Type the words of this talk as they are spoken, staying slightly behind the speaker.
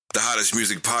hottest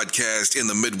music podcast in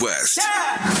the Midwest.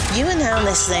 Yeah! You are now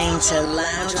listening to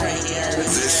Loud Radio.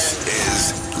 This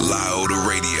is Loud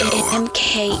Radio.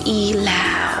 MKE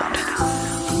Loud.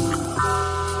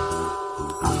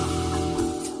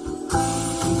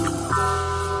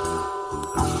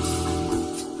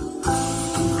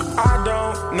 I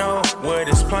don't know where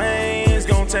this plane's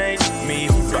gonna take me,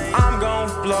 but I'm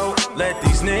gonna blow, let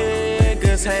these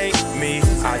niggas hate me.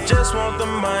 I just want the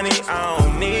money, I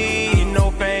don't need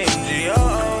no fame.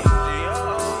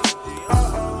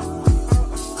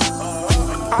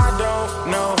 I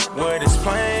don't know where this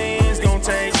plane's gonna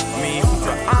take me,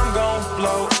 but I'm gonna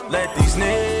blow, let these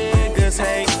niggas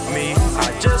hate me.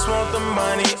 I just want the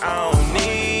money, I don't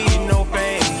need no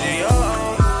fame.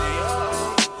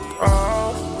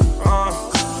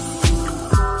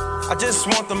 I just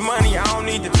want the money, I don't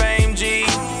need the fame, G.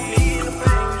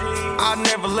 I'll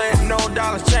never let no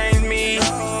dollars change me.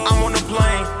 I'm on the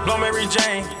plane, blow Mary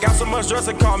Jane. Got so much drugs,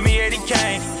 they call me Eddie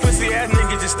Kane. Pussy ass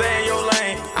nigga, just stay in your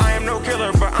lane. I am no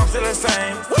killer, but I'm still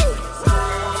insane.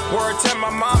 Word to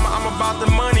my mama, I'm about the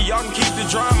money, y'all can keep the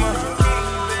drama.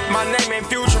 My name ain't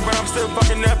Future, but I'm still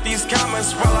fucking up these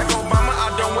commas. While like Obama,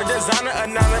 I don't wear designer,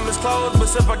 anonymous clothes, but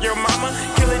still fuck your mama.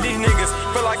 Killing these niggas,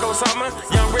 feel like Osama.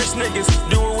 Young rich niggas,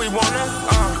 do what we wanna.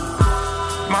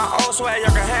 My old swag,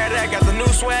 y'all can have that. Got the new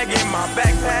swag in my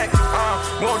backpack.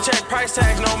 Won't check price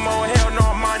tags no more. Hell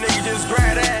no, my nigga just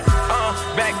grab that.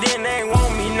 Back then they ain't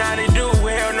want me, now they do.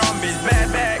 Hell no, bitch, bad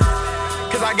back.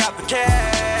 Cause I got the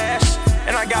cash,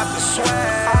 and I got the swag.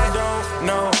 I don't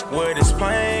know where this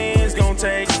plane's gonna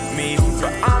take me,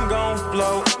 but I'm gon'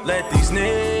 blow, let these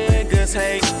niggas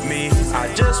hate me.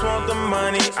 I just want the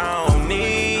money, I don't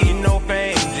need no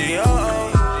fame.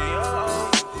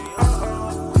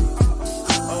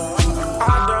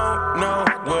 I don't know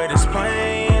where this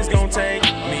plane's gon' take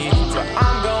me, but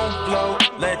I'm gon' blow,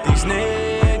 let these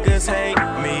niggas hate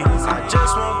me. I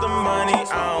just want the money,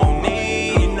 I don't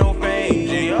need no fame.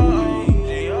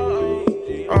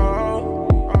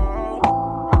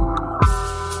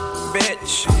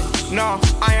 Bitch, no,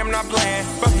 I am not playing.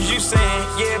 Fuck is you saying?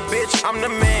 Yeah, bitch, I'm the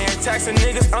man. Taxing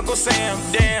niggas, Uncle Sam.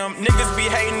 Damn, niggas be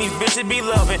hating, these bitches be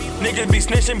loving. Niggas be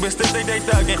snitching, but still think they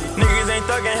thuggin'. Niggas ain't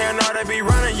thuggin', hell no, they be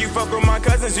running. You fuck with my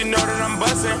cousins, you know that I'm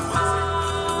bustin'.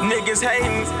 Niggas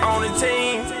hating on the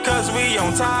team, cause we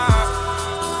on top.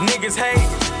 Niggas hate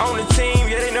on the team,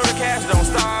 yeah, they know the cash don't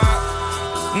stop.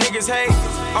 Niggas hate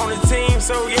on the team,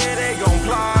 so yeah, they gon'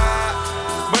 plot.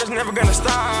 But it's never gonna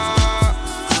stop.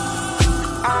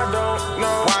 I don't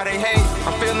know why they hate.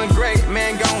 I'm feeling great,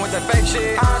 man, gone with that fake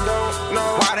shit. I don't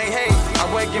know why they hate. I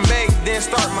wake and bake, then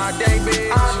start my day,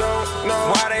 bitch. I don't know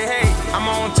why they hate. I'm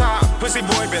on top, pussy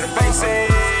boy better face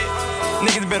it.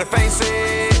 Niggas better face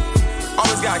it.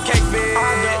 Always got cake, bitch.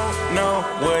 I don't know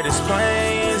where this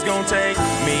plane's gon' take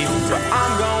me, but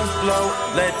I'm gon' blow,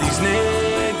 let these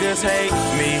niggas hate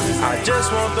me. I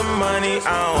just want the money,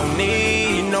 I don't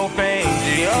need no fame.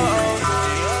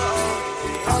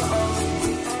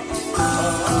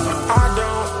 I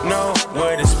don't know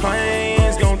where this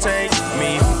plane's gon' take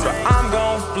me, but I'm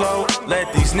gon' blow,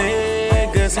 let these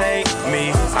niggas hate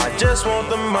me. I just want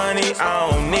the money, I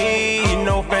don't need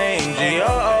no fame.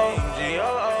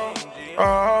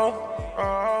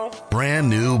 Brand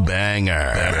new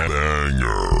banger.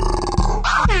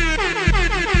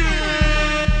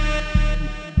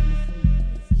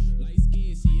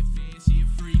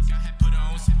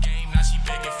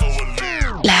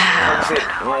 Loud.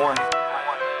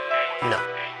 No.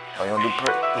 Oh, you don't do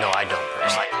perk? No, I don't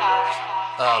personally.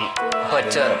 But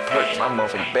perk, my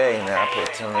motherfucking bag now. I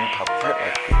put 10 in pop perk.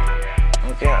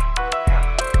 Okay.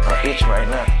 On each right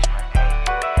now.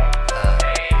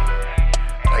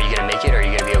 Are you gonna make it or are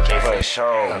you gonna be okay for it? it?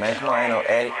 Sure, man. You know I ain't no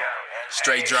addict.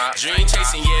 Straight drop, dream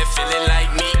chasing, yeah, feeling like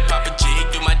me. Pop a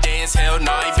jig, do my dance, hell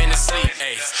no, I ain't been asleep.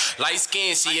 Ay, light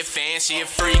skin, she a fan, she a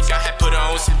freak. I had put her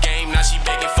on some game, now she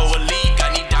begging for a league.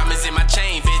 I need diamonds in my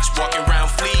chain, bitch, walking around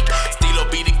fleek. Stilo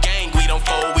be the gang, we don't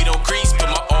fold, we don't crease.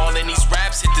 Put my all in these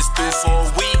raps, hit this dude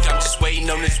for a week. I'm just waiting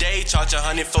on the day, charge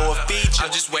 100 for a feature.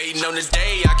 I'm just waiting on the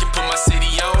day, I can put my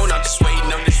city on. I'm just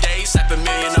waiting on the day, slap $1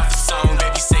 million off a song.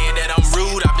 Baby saying that I'm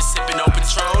rude, I've been sipping on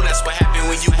Patron. That's what happened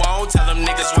when you won't, tell them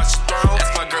niggas watch your throne.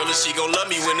 That's my girl and she gon' love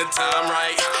me when the time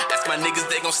right. Ask my niggas,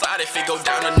 they gon' slide if it go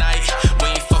down tonight. We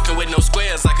ain't fucking with no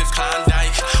squares like a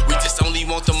Klondike. We just only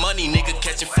want the money, nigga,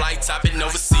 catching flights, hopping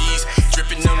overseas,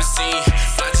 dripping on the scene.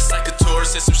 Fly just like a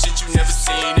tourist, and some shit you never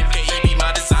seen. MKE be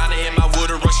my designer and my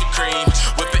wood or Russian cream.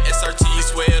 Whipping SRT,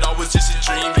 swear it all was just a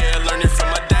dream. Yeah, learning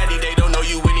from my daddy, they don't know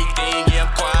you anything. Yeah,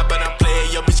 I'm quiet, but I'm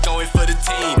playing, yo, bitch going for the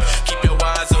team. Keep your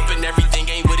eyes open, everything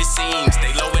ain't what it seems.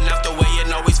 Stay low and out the way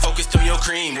and always focused on your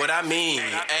cream. What I mean,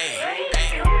 ay. You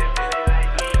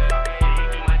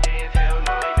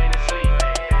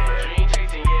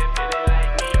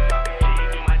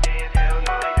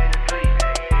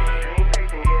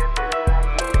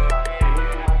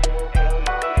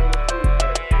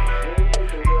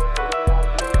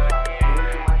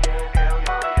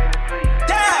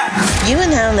are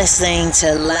now listening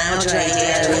to Loud Radio.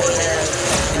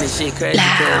 And this shit crazy.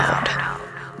 Loud.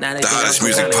 The hottest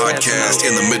music podcast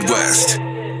in the Midwest.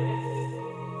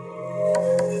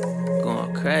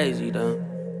 Going crazy though.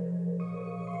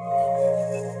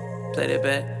 Play that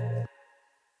back.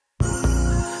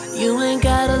 You ain't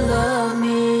gotta love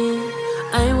me.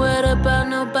 I ain't worried about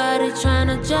nobody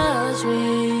tryna judge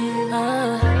me.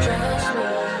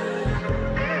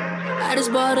 I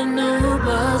just bought a new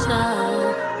bus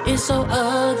now. It's so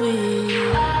ugly.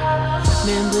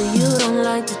 Remember, you don't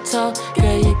like to talk,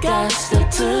 girl, you got stuff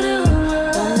to do.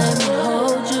 Don't let me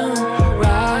hold you,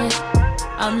 right?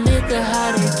 I'm liquor,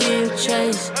 how to give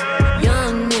chase.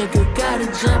 Young nigga got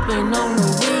it jumping on the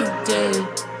weekday.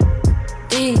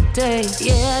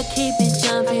 Yeah, I keep it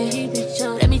jumping.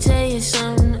 Let me tell you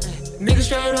something. Nigga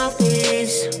straight off the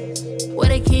east, where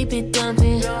they keep it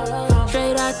dumping.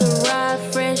 Straight out the ride,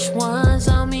 fresh ones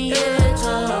on me every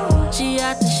time. She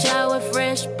out the shower,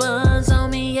 fresh buns on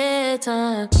me every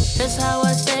time. That's how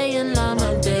I stay in line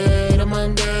Monday to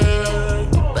Monday.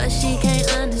 But she can't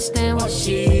understand why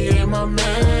she ain't my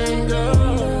man.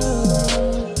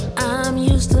 I'm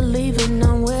used to leaving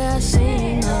them where I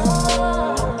see them.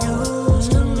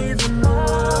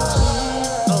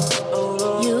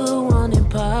 You wanted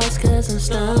pause cause I'm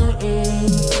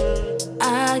stunting.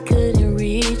 I couldn't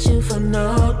reach you for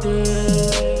nothing.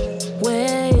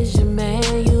 Where is your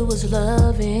man you was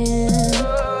loving?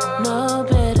 No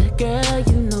better, girl,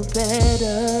 you know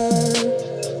better.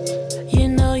 You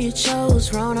know you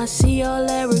chose wrong. I see all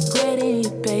that regret in you,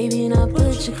 baby. Now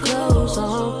put your clothes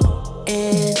on.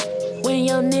 And when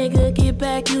your nigga get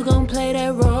back, you gon' play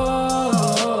that role.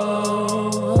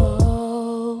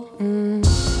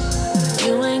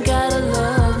 You ain't gotta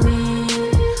love me.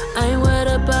 I ain't worried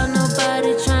about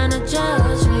nobody tryna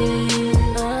judge me.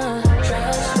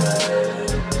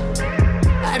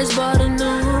 I just bought a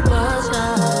new bus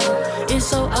now. It's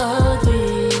so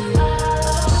ugly.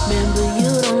 Remember,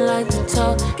 you don't like to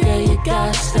talk, girl, you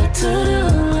got stuff to do.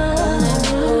 Don't let me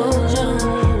hold you,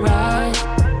 right?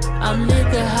 I'm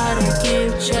liquor, how to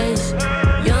give chase.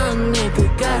 Young nigga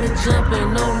got it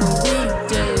jumping on the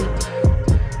weekday.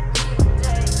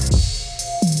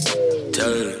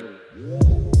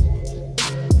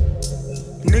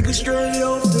 Nigga straight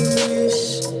off the leash,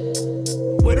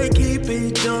 where they keep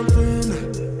it jumping.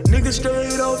 Nigga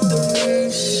straight off the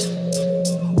leash,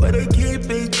 where they keep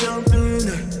it jumping.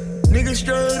 Nigga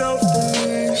straight off the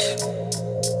leash,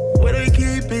 where they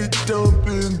keep it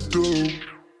jumping.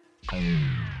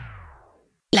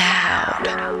 Loud.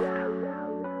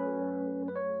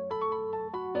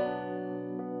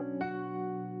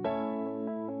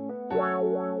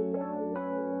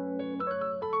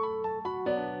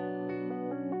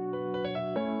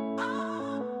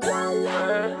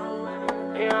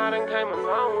 Yeah, I done came a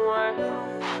long way.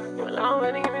 Came a long way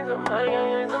to give me some money, give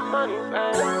me some money,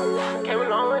 baby. Came a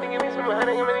long way to give me some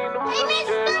money, give me them blue chips,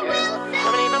 yeah.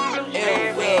 Give me them blue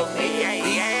chips, yeah.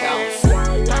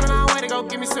 Came a long way to go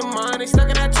give me some money. Stuck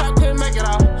in that truck, couldn't make it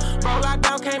out. Roll out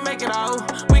down, can't make it out.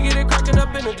 We get it cracking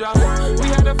up in the drop. We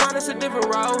had to find us a different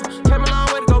road. Came a long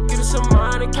way to go get us some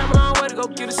money. Came a long way to go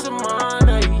get us some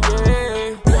money,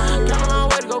 yeah. Came a long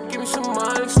way to go give me some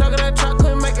money. Stuck in that truck,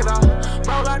 couldn't make it out.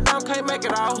 Roll out down, can't make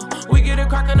it out. We get it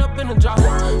cracking up in the drop.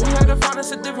 We had to find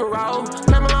us a different road.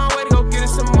 Came a long way to go get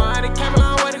us some money. Came a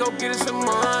long way to go get us some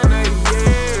money,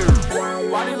 yeah.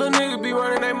 Why these little niggas be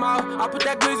running their mouth? I put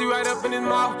that glizzy right up in his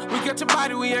mouth. We catch a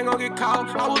body, we ain't gon' get caught.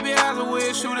 I would be as a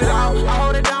we'll shoot it out. I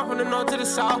hold it down from the north to the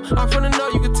south. I'm from the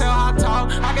north, you can tell how I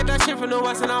talk. I get that shit from the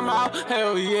west and I'm out.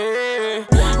 Hell yeah.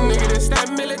 Nigga, this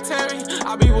that military.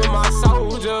 I be with my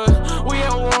soldiers. We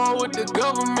at war with the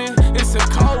government. It's a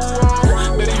cold war.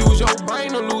 Better use your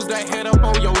brain or lose that head up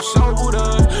on your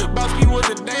shoulders. Broski was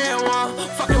a damn one.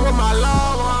 Fucking with my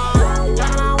love one.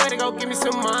 Got a long way to go, give me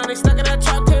some money. Stuck in that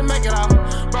truck, couldn't make it out.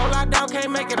 Roll out down,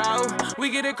 can't make it out. We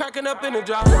get it cracking up in the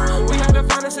drop. We had to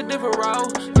find us a different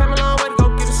road. Came a long way to go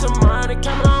get us some money.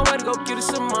 Came a long way to go get us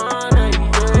some money,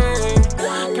 yeah.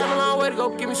 Came a long way to go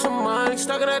give me some money.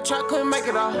 Stuck in that truck, couldn't make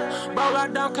it out. Roll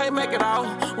out down, can't make it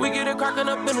out. We get it cracking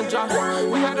up in the drop.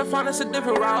 We had to find us a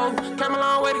different road. Came a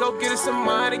long way to go get us some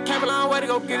money. Came a long way to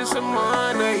go get us some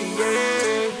money,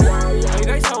 yeah. Hey,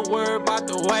 they so worried about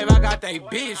the wave, I got they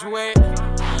bitch wet.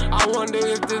 I wonder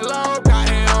if this low got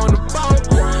it on the boat.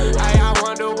 Hey, I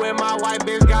wonder where my white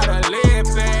bitch got her lip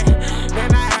at.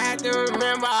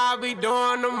 I be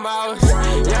doing the most.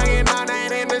 Youngin' on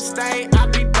that interstate, I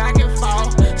be back and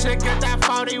forth. Shit get that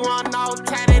 41 no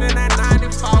tatted in that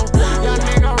 94. Young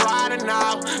nigga riding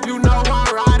out, you know I'm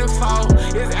riding for.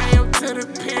 It's AM to the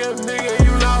PM, nigga,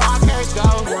 you know I can't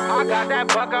go. I got that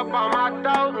buck up on my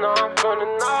throat, no, I'm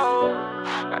finna know.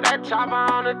 Got that chopper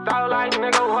on the throat like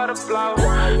nigga, what a flow.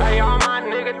 Hey, all my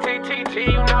nigga TTT,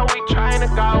 you know we tryna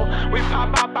go. We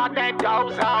pop up out that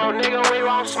dope zone, nigga, we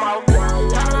won't smoke.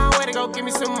 Got a long way to go, give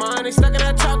me some money. Stuck in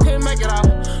that truck, can't make it out.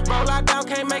 Roll locked down,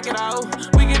 can't make it out.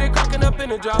 We get it cracking up in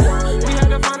the drop. We had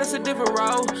to find us a different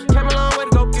road. Came a long way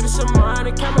to go get us some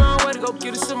money. Came a long way to go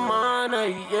get us some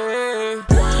money, yeah.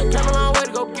 Came a long way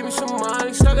to go give me some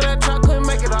money. Stuck in that truck, couldn't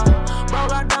make it out. Roll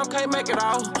locked down, can't make it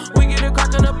out. We get it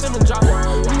cracking up in the drop.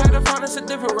 We had to find us a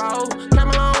different road. Came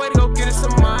a long way to go get us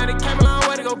some money. Came a long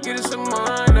way to go get us some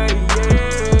money, yeah.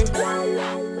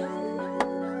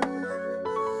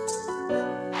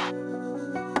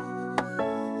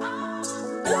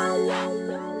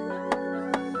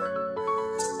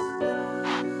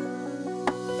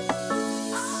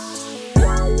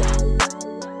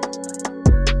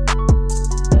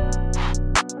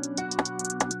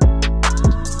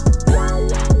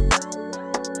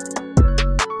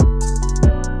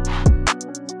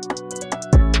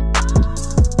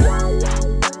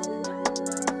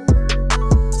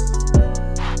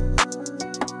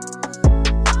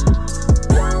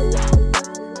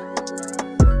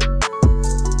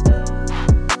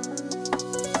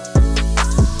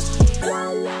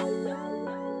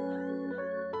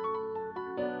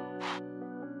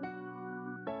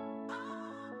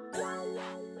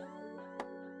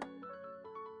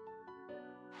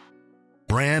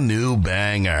 Brand new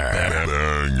banger.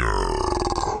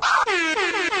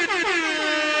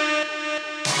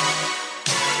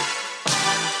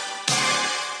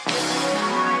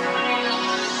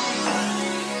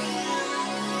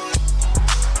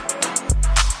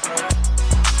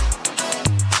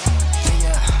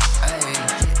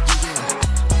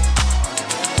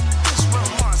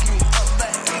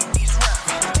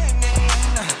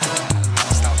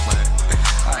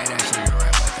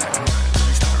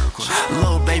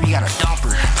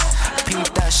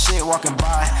 Walking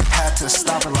by, had to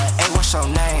stop her like, hey, what's your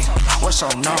name? What's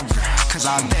your number? Cause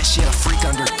I bet she a freak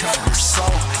undercover. So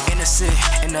innocent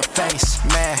in the face,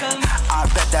 man, I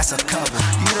bet that's a cover.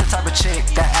 You the type of chick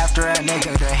that after a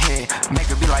nigga the hit, make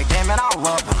her be like, damn man, I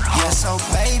love her. Yeah, so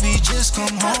baby, just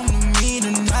come home to me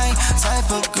tonight.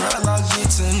 Type of girl I'll get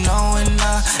to know and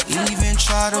not even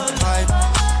try to pipe.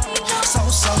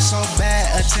 So bad,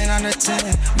 a 10 out of 10,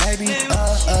 maybe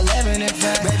 11 in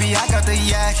fact. Baby, I got the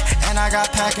yak, and I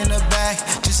got pack in the back,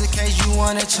 just in case you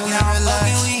wanna chill and relax.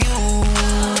 With you,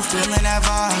 feeling that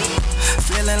vibe,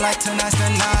 feeling like tonight's the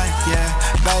night, yeah.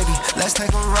 Baby, let's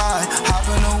take a ride, hop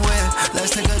in the whip,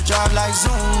 let's take a drive like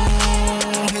zoom.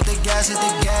 Hit the gas, it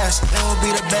will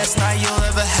be the best night you'll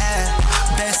ever have.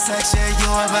 Best sex, yeah,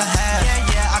 you'll ever have.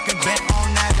 Yeah, I can bet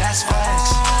on that, that's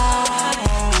facts.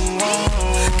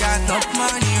 Got the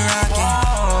money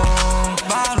rockin',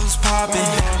 bottles poppin'.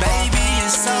 Baby,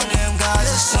 it's so damn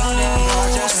gorgeous,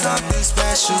 something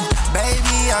special.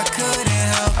 Baby, I couldn't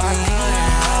help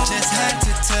it, just had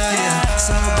to tell you.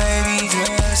 So baby,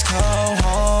 just come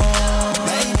home.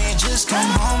 Baby, just come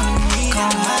home to me. Come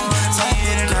home, type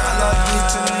of girl I get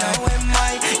to know. It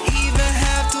might even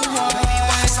have to walk.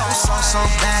 So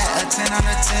bad, a 10 out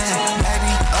of 10,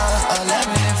 maybe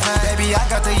 11 in fact. Baby, I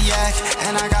got the yak,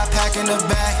 and I got pack in the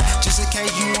back, just in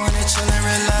case you wanna chill and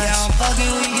relax. Yeah, I'm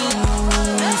fucking with you,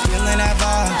 feeling that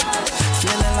vibe,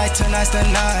 feeling like tonight's the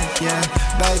night. Yeah,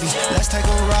 baby, let's take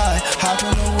a ride, hop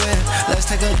in the whip, let's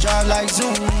take a drive like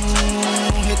zoom.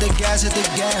 Hit the gas, it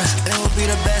will be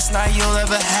the best night you'll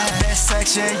ever have. Best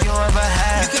sex, yeah, you'll ever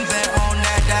have. You can bet on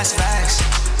that, that's facts.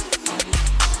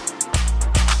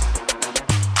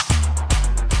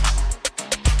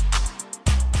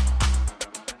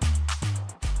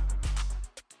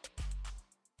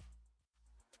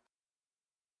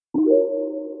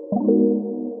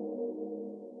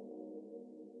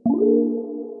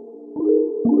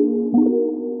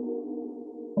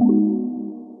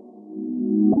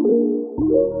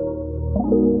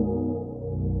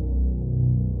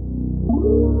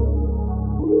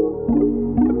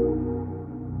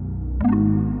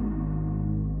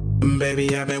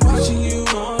 Baby, I've been watching you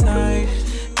all night.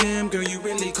 Damn, girl, you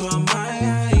really caught my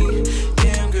eye.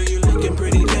 Damn, girl, you looking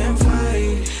pretty damn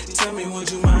fly. Tell me, would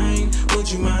you mind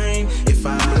if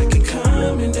I could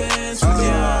come and dance with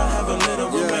ya? Have a little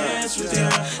romance with ya.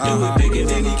 Do it bigger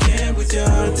than he can with ya.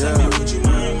 Tell me, would you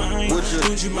mind?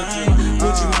 Would you mind?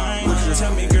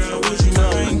 Tell me, girl, would you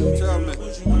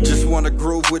mind? Just wanna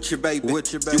groove with you, baby.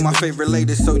 You my favorite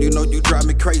lady, so you know you drive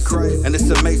me crazy. And it's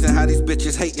amazing how these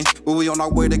bitches hating, but we on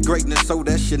our way to greatness, so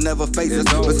that shit never phases.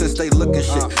 But since they looking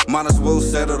shit, might as well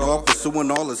set it off, pursuing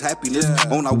all his happiness.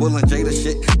 On our Will and Jada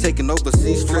shit, taking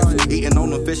overseas trips, eating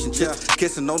on them fish and chips,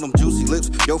 kissing on them juicy lips.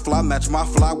 Your fly match my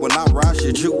fly when I ride,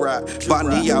 shit you ride.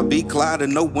 Bonnie, I'll be Clyde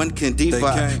and no one can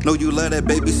defy. Know you love that,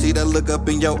 baby, see that look up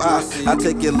in your eyes. I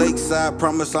take your lakeside,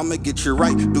 promise I'ma get you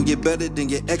right. Do you better than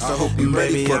your ex, I hope you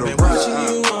ready for the ride.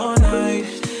 Watching you all night.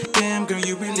 Damn girl,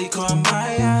 you really caught my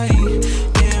eye.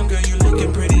 Damn girl, you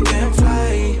looking pretty damn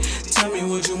fly. Tell me,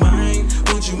 would you mind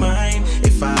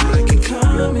if I could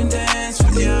come and dance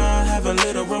with ya, have a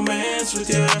little romance with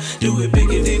ya, do it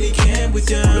bigger than he can with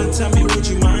ya. Tell me, would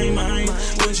you mind,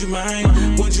 would you mind,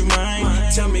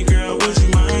 tell me girl, would you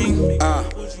mind?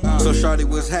 So shawty,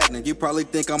 what's happening? You probably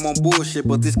think I'm on bullshit,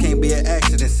 but this can't be an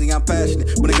accident. See, I'm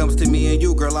passionate. When it comes to me and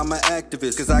you, girl, I'm an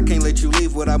activist. Cause I can't let you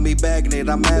leave without me bagging it.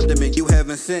 I'm abdomen, you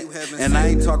haven't sent. And I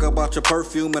ain't talking about your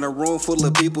perfume in a room full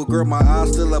of people. Girl, my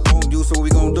eyes still up on you, so what we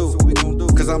gon' do?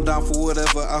 Cause I'm down for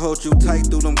whatever. I hold you tight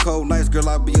through them cold nights. Girl,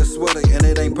 I'll be a sweater. And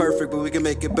it ain't perfect, but we can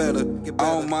make it better. I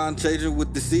don't mind changing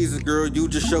with the seasons, girl. You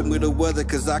just show me the weather.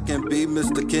 Cause I can be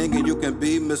Mr. King and you can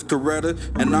be Miss Coretta.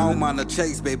 And I don't mind the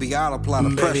chase, baby. I'll apply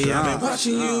the pressure. Baby, I've been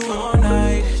watching you all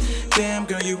night. Damn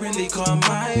girl, you really caught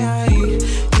my eye.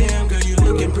 Damn girl, you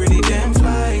looking pretty damn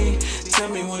fly. Tell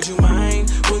me, would you mind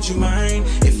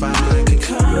if I could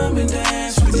come and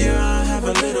dance with ya, have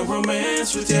a little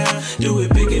romance with ya, do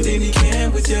it bigger than he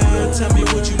can with ya. Tell me,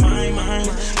 would you mind,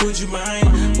 would you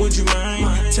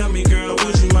mind, tell me girl,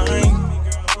 would you mind?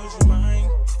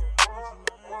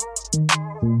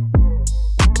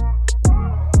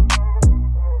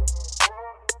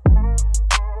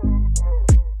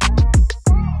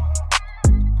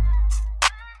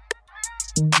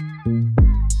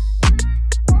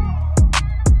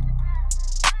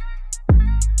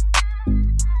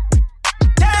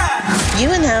 You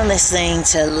are now listening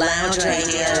to Loud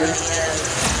Radio.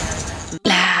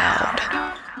 Loud.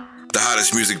 The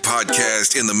hottest music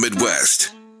podcast in the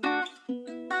Midwest. I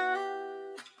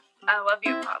love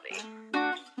you, Poppy.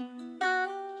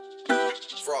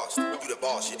 Frost, you the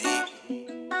boss, you dig?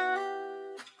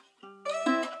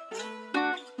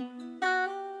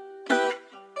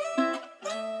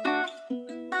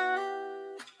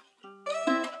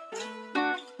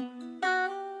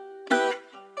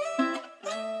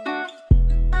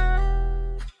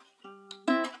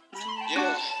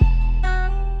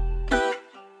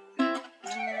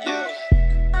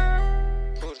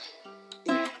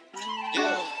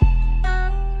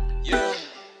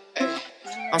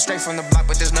 I'm straight from the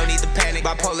block, but there's no need to panic.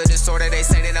 Bipolar disorder, they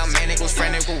say that I'm manic. Was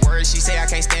frantic with words, she say I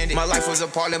can't stand it. My life was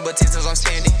appalling, but 10 times I'm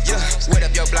standing. Yeah, wet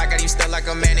up your block, got you stuck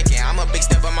like a mannequin. I'm a big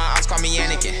step, but my eyes call me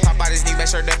Anakin. Pop out his knee, make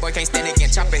sure that boy can't stand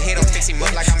again. Chop a hit him, fix him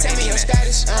up like I'm Tell me your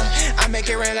status, I make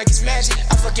it rain like it's magic.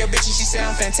 I fuck your bitch and she say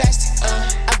I'm fantastic.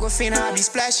 Aquafina, I be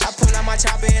splash. I pull out my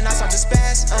chopper and I start to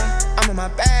spaz. I'm in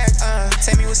my bag,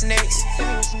 tell me what's next.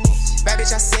 Bad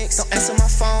bitch, I sex. Don't answer my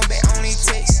phone, but only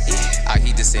text. Yeah. I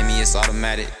heat to send me, it's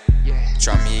automatic.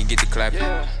 Try me and get the clap.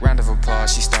 Round of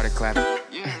applause, she started clapping.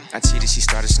 I cheated, she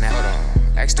started snapping. Hold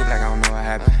on, act stupid like I don't know what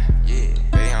happened.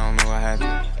 Baby, I don't know what happened.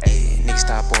 Ayy, nigga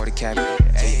stop or the cabin.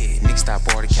 Ayy, nigga stop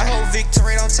or the cabin. I hold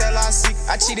Victoria, don't tell our secret.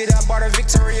 I cheated, I bought her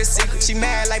Victoria's Secret. She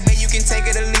mad like, babe, you can take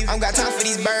it or leave. I don't got time for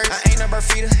these birds. I ain't a bird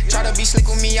feeder. Try to be slick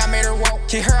with me, I made her walk.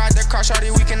 Kick her out the car,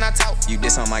 shorty, we cannot talk. You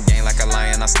diss on my game like a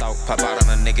lion, I stalk. Pop out on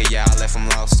a nigga, yeah, I left him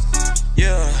lost.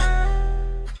 Yeah.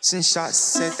 Since shots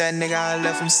said that nigga, I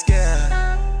left him scared.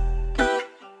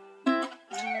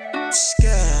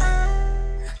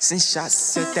 Scared. Since shots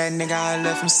said that nigga, I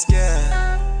left him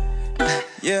scared.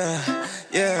 Yeah.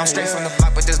 I'm straight from the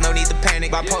block, but there's no need to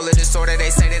panic. Bipolar disorder,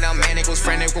 they say that I'm manic. Was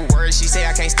frantic with words, she say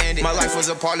I can't stand it. My life was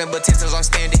appalling, but 10 times I'm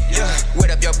standing. Yeah, wet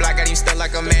up your block, got you stuck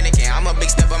like a mannequin. I'm a big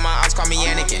step, but my eyes call me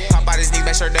Anakin. Pop out his knee,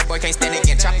 make sure that boy can't stand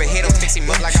again. Chop a hit him, fix him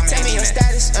up like I'm Tell me your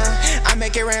status, I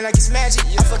make it rain like it's magic.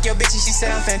 I fuck your bitch and she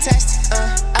said I'm fantastic.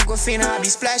 Aquafina, I be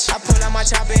splash. I pull out my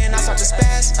chopper and I start to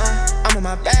spaz. I'm in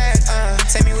my bag,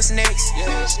 tell me what's next.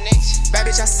 Bad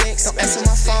bitch, I sex. Don't answer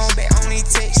my phone, but only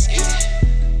text.